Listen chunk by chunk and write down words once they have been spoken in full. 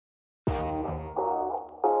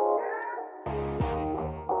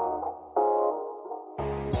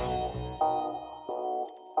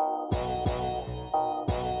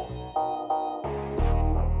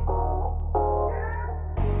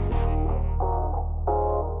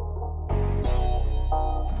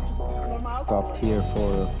stopped here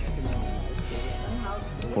for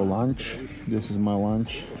lunch. This is my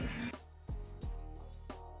lunch.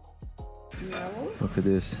 Look at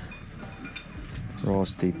this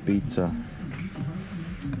roasty pizza,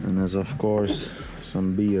 and there's of course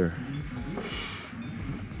some beer.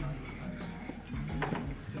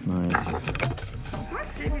 Nice.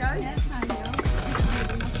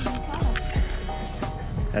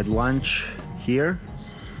 At lunch here,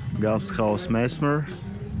 Gasthaus Mesmer,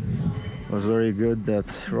 was very good, that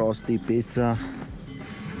roasty pizza.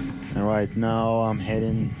 And right now I'm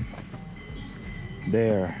heading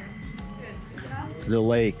there to the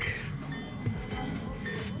lake.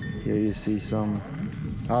 Here you see some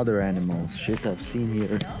other animals. Shit, I've seen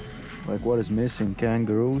here. Like, what is missing?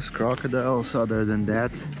 Kangaroos, crocodiles. Other than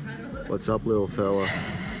that, what's up, little fella?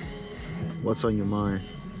 What's on your mind?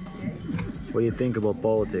 What do you think about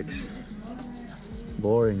politics?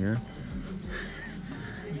 Boring, huh?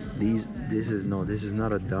 This is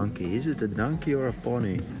not a donkey. Is it a donkey or a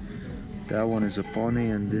pony? That one is a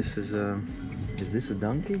pony, and this is this a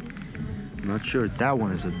donkey? I'm not sure. That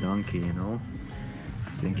one is a donkey, you know?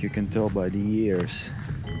 I think you can tell by the ears.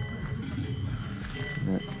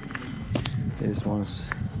 This one's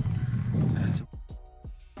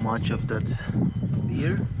much of that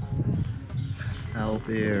beer. Alp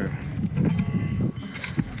here.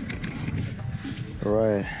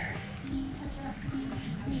 Alright.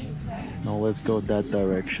 Now let's go that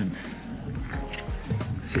direction.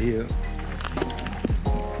 See you.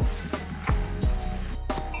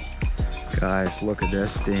 Guys, look at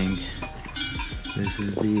this thing. This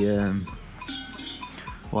is the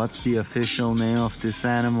what's the official name of this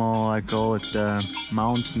animal? I call it the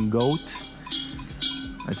mountain goat.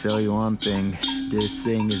 I tell you one thing, this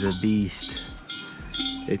thing is a beast.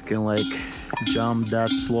 It can like jump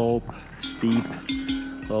that slope steep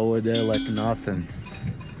over there like nothing.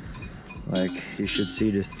 Like, you should see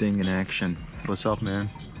this thing in action. What's up, man?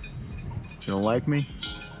 You don't like me?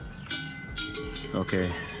 Okay.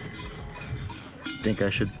 Think I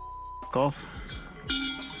should off?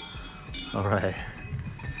 Alright.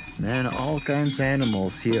 Man, all kinds of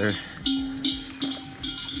animals here.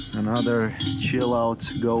 Another chill out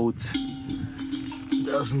goat.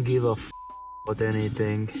 Doesn't give a f about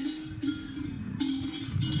anything.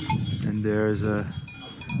 And there's a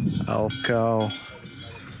Alp cow.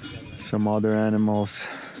 Some other animals.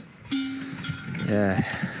 Yeah.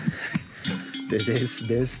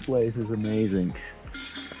 This place is amazing.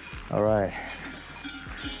 Alright.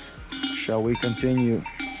 Shall we continue?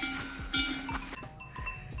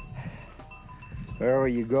 Wherever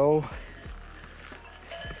you go,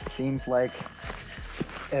 it seems like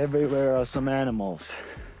everywhere are some animals.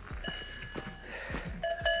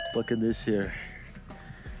 Look at this here.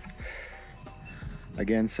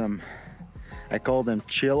 Again, some, I call them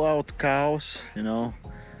chill out cows, you know.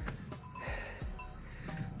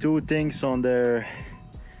 Two things on their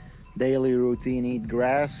daily routine: eat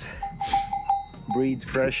grass, breathe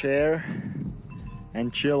fresh air,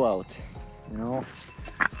 and chill out, you know.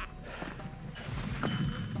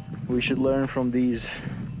 We should learn from these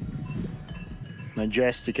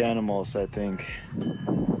majestic animals, I think.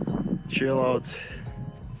 Chill out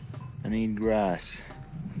and eat grass.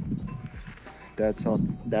 That's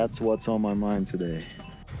what's on my mind today.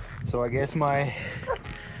 So I guess my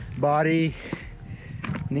body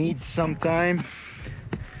needs some time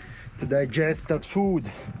to digest that food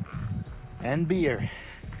and beer.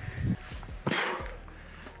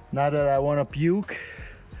 Not that I want to puke,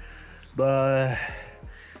 but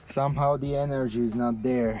somehow the energy is not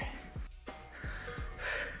there.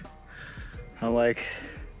 I like,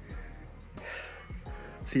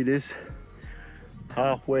 see this,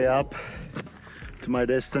 halfway up to my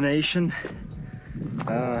destination.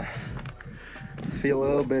 Feel a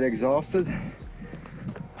little bit exhausted.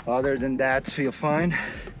 Other than that, feel fine.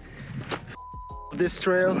 This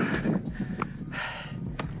trail.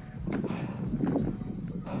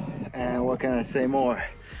 And what can I say more?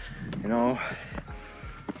 You know,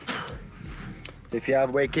 if you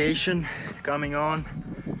have vacation coming on,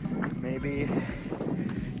 maybe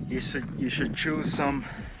you should choose some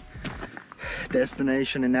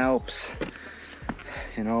destination in Alps.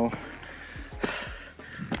 You know,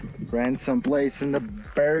 rent some place in the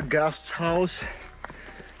bear Gasthaus,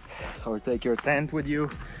 or take your tent with you,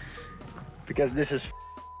 because this is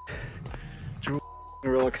true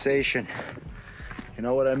relaxation. You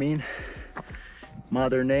know what I mean?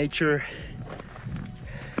 Mother Nature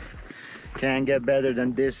can't get better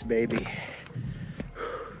than this, baby.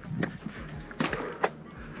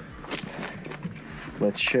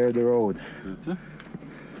 Let's share the road.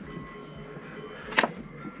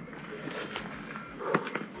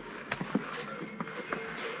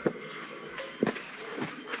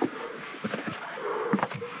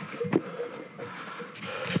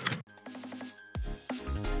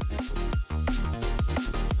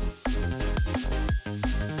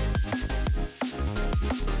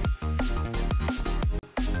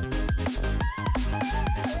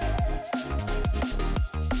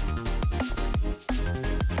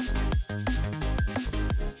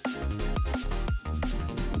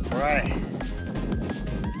 Right,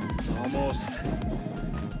 almost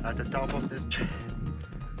at the top of this,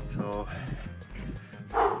 so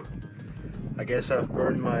I guess I've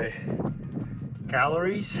burned my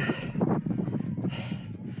calories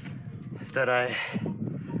that I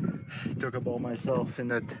took about myself in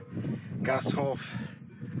that Gasthof.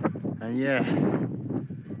 And yeah,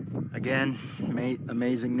 again,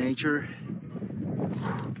 amazing nature.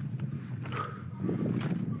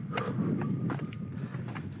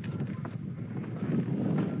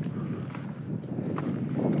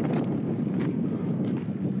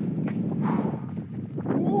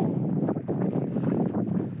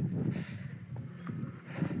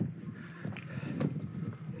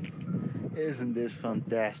 Isn't this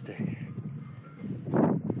fantastic?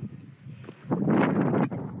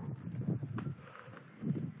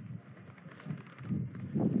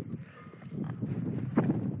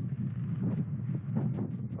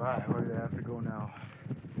 Right, where do I have to go now?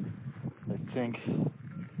 I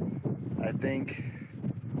think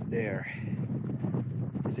there.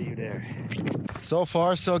 See you there. So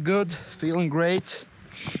far so good, feeling great.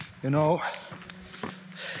 You know,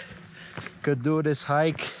 could do this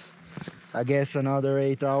hike, I guess another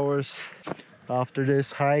 8 hours. After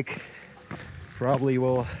this hike, probably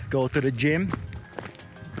will go to the gym,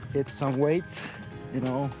 hit some weights, you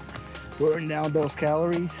know, burn down those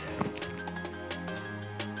calories.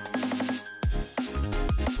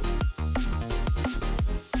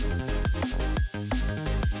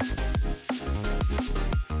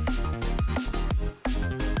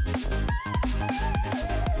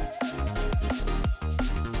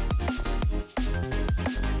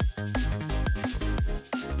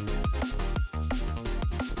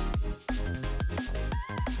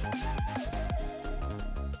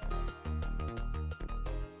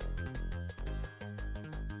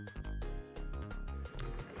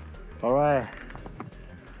 All right,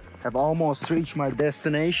 I've almost reached my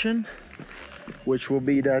destination, which will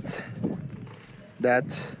be that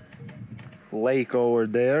lake over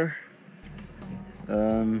there.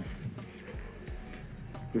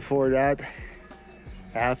 Before that,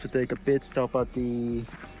 I have to take a pit stop at the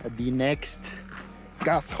next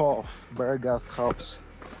Gasthof, Berggasthof,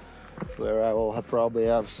 where I will probably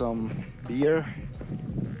have some beer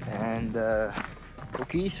and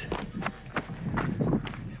cookies.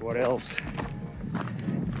 What else?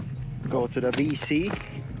 Go to the VC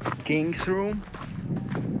King's room.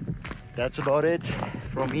 That's about it.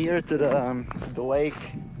 From here to the lake,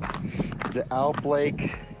 the Alp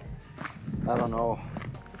lake, I don't know,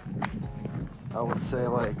 I would say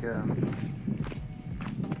like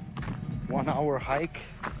 1 hour hike,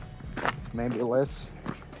 maybe less,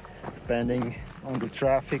 depending on the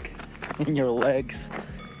traffic in your legs.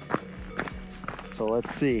 So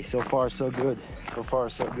let's see. So far so good. So far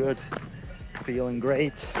so good. Feeling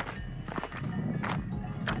great.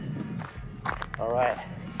 All right,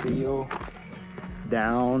 see you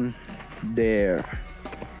down there.